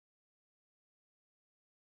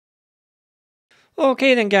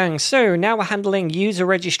Okay then gang, so now we're handling user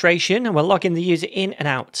registration and we're logging the user in and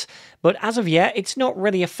out. But as of yet, it's not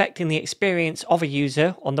really affecting the experience of a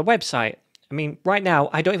user on the website. I mean, right now,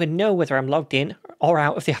 I don't even know whether I'm logged in or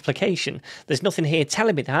out of the application. There's nothing here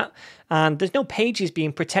telling me that, and there's no pages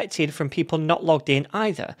being protected from people not logged in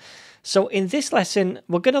either. So in this lesson,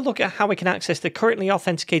 we're going to look at how we can access the currently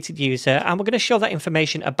authenticated user, and we're going to show that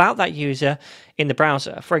information about that user in the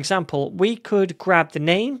browser. For example, we could grab the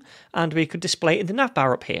name and we could display it in the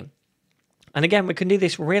navbar up here. And again, we can do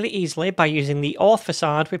this really easily by using the auth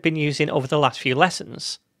facade we've been using over the last few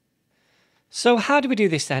lessons. So how do we do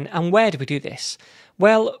this then, and where do we do this?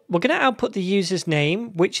 Well, we're going to output the user's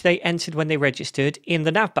name, which they entered when they registered, in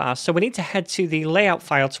the navbar, so we need to head to the layout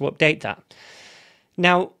file to update that.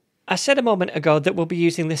 Now, I said a moment ago that we'll be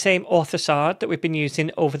using the same auth facade that we've been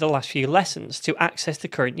using over the last few lessons to access the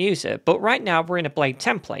current user, but right now we're in a Blade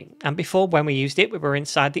template, and before when we used it we were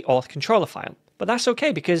inside the auth controller file. But that's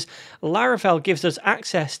okay because Laravel gives us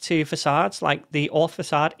access to facades like the auth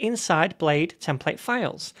facade inside Blade template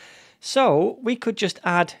files. So we could just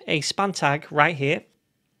add a span tag right here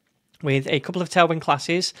with a couple of Tailwind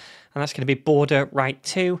classes, and that's going to be border right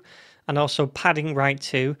 2 and also padding right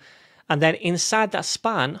 2. And then inside that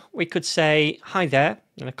span, we could say hi there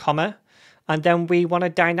and a comma, and then we want to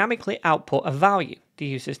dynamically output a value, the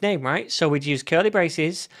user's name, right? So we'd use curly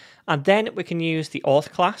braces, and then we can use the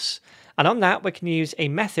auth class, and on that we can use a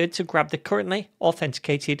method to grab the currently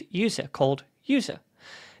authenticated user called user.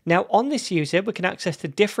 Now on this user, we can access the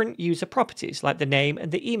different user properties like the name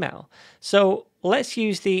and the email. So let's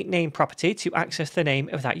use the name property to access the name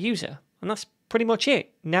of that user. And that's pretty much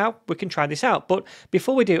it. Now we can try this out. But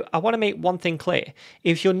before we do, I want to make one thing clear.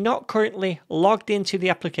 If you're not currently logged into the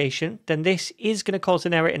application, then this is going to cause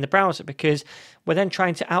an error in the browser because we're then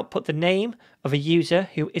trying to output the name of a user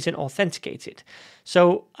who isn't authenticated.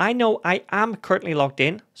 So I know I am currently logged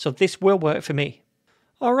in, so this will work for me.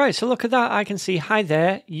 Alright, so look at that, I can see hi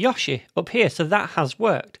there, Yoshi up here, so that has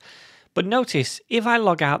worked. But notice, if I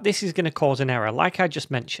log out, this is going to cause an error, like I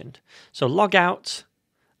just mentioned. So log out,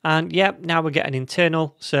 and yep, now we get an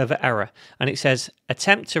internal server error, and it says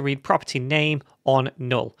attempt to read property name on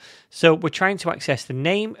null. So we're trying to access the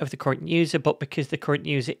name of the current user, but because the current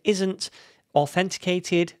user isn't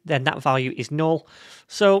authenticated, then that value is null.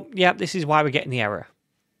 So yeah, this is why we're getting the error.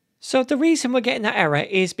 So the reason we're getting that error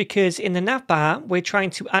is because in the navbar, we're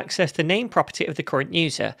trying to access the name property of the current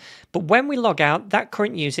user. But when we log out, that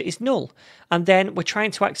current user is null. And then we're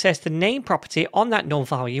trying to access the name property on that null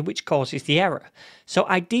value, which causes the error. So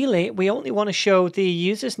ideally, we only want to show the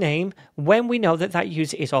user's name when we know that that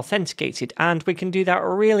user is authenticated. And we can do that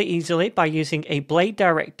really easily by using a Blade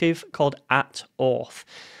directive called @auth.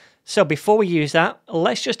 So before we use that,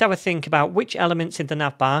 let's just have a think about which elements in the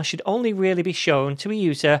navbar should only really be shown to a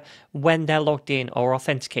user when they're logged in or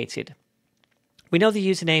authenticated. We know the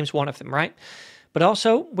username is one of them, right? But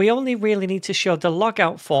also, we only really need to show the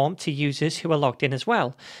logout form to users who are logged in as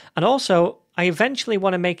well. And also, I eventually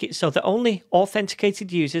want to make it so that only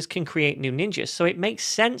authenticated users can create new ninjas. So it makes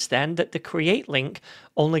sense then that the create link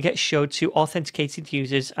only gets showed to authenticated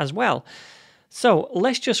users as well. So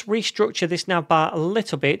let's just restructure this navbar a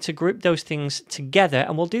little bit to group those things together,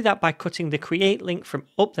 and we'll do that by cutting the create link from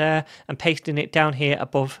up there and pasting it down here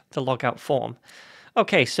above the logout form.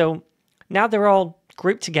 Okay, so now they're all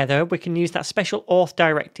grouped together, we can use that special auth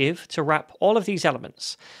directive to wrap all of these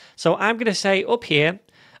elements. So I'm going to say up here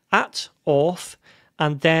 @auth,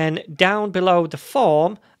 and then down below the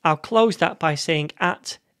form, I'll close that by saying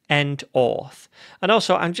 @end auth. And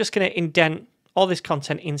also I'm just going to indent all this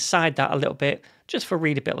content inside that a little bit, just for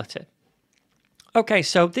readability. Okay,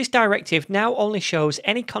 so this directive now only shows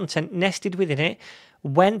any content nested within it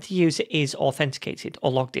when the user is authenticated or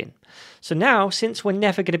logged in. So now, since we're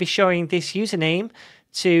never going to be showing this username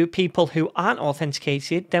to people who aren't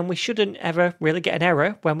authenticated, then we shouldn't ever really get an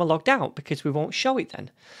error when we're logged out because we won't show it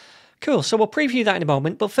then. Cool, so we'll preview that in a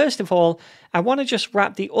moment, but first of all, I want to just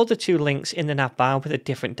wrap the other two links in the navbar with a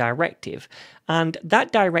different directive, and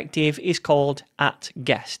that directive is called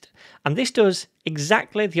 @guest, and this does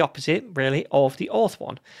exactly the opposite, really, of the auth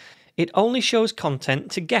one. It only shows content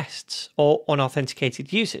to guests or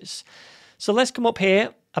unauthenticated users. So let's come up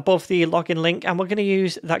here above the login link, and we're going to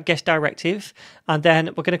use that guest directive, and then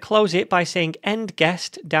we're going to close it by saying end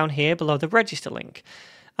guest down here below the register link.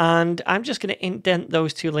 And I'm just going to indent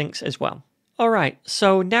those two links as well. Alright,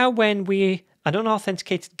 so now when we an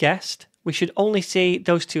unauthenticated guest, we should only see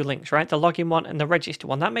those two links, right? The login one and the register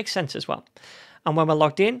one. That makes sense as well. And when we're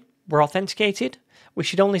logged in, we're authenticated, we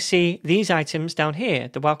should only see these items down here,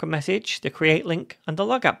 the welcome message, the create link, and the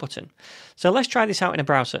logout button. So let's try this out in a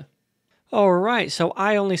browser. All right, so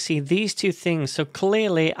I only see these two things, so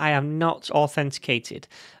clearly I am not authenticated.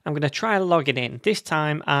 I'm going to try logging in, this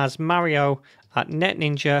time as Mario at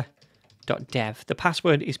netninja.dev. The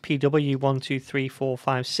password is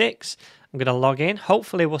pw123456. I'm going to log in.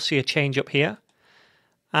 Hopefully we'll see a change up here.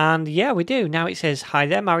 And yeah, we do. Now it says, hi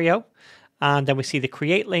there, Mario. And then we see the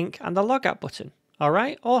create link and the logout button. All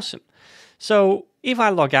right, awesome. So if I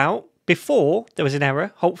log out, before there was an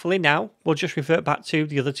error, hopefully now we'll just revert back to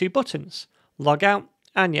the other two buttons. Log out,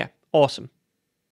 and yeah, awesome.